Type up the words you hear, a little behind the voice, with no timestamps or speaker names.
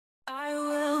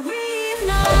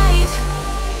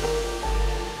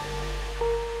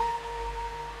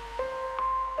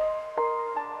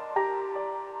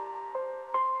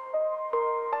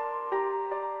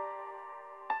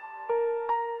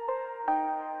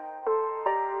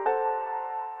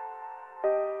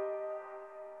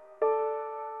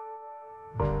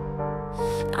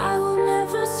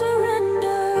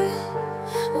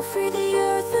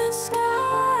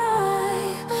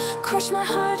crush my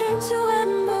heart into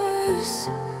embers,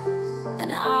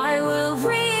 and I will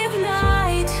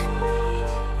reignite.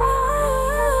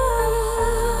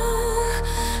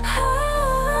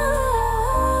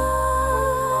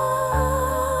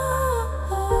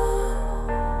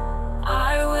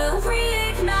 I will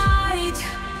reignite.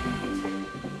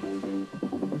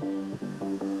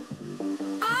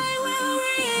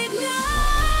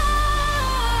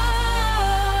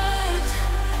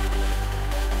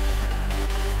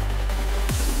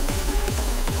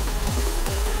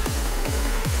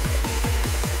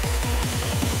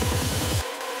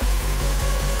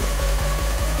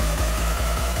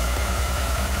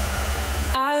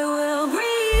 I will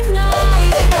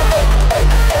reignite.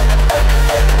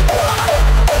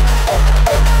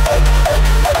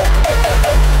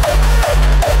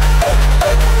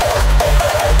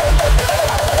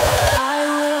 I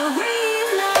will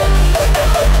reignite.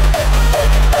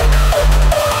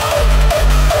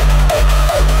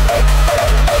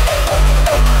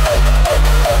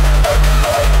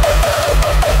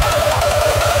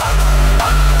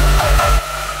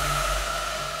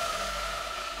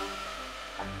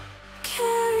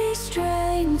 Carry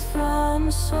strength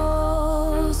from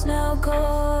souls now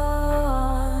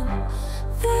gone.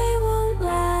 They won't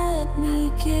let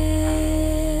me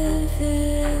give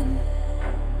in.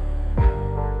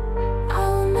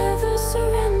 I'll never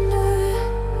surrender.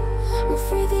 We'll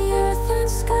free the earth and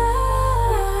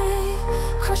sky.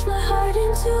 Crush my heart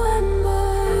into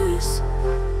embers.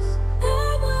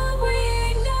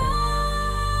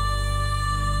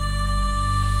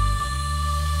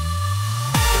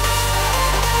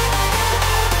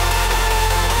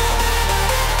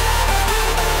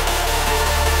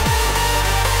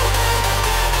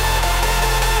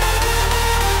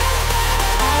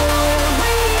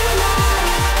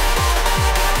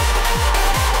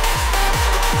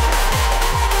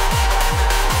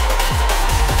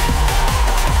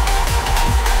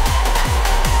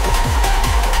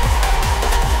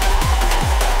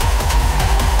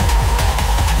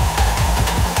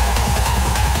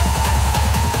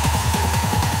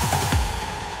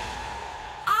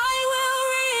 I will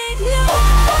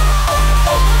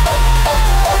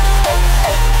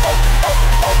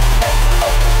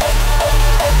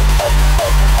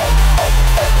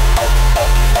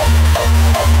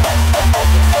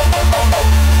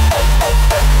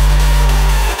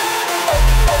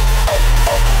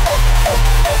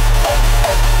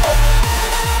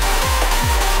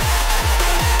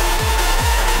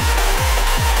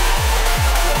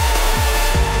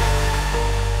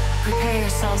prepare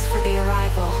yourselves for the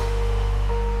arrival.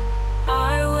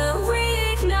 I will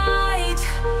reignite.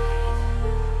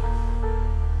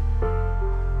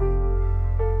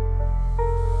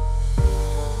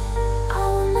 I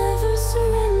will never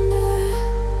surrender.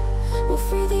 We'll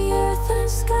free the earth and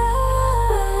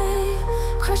sky.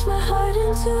 Crush my heart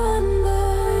into embers.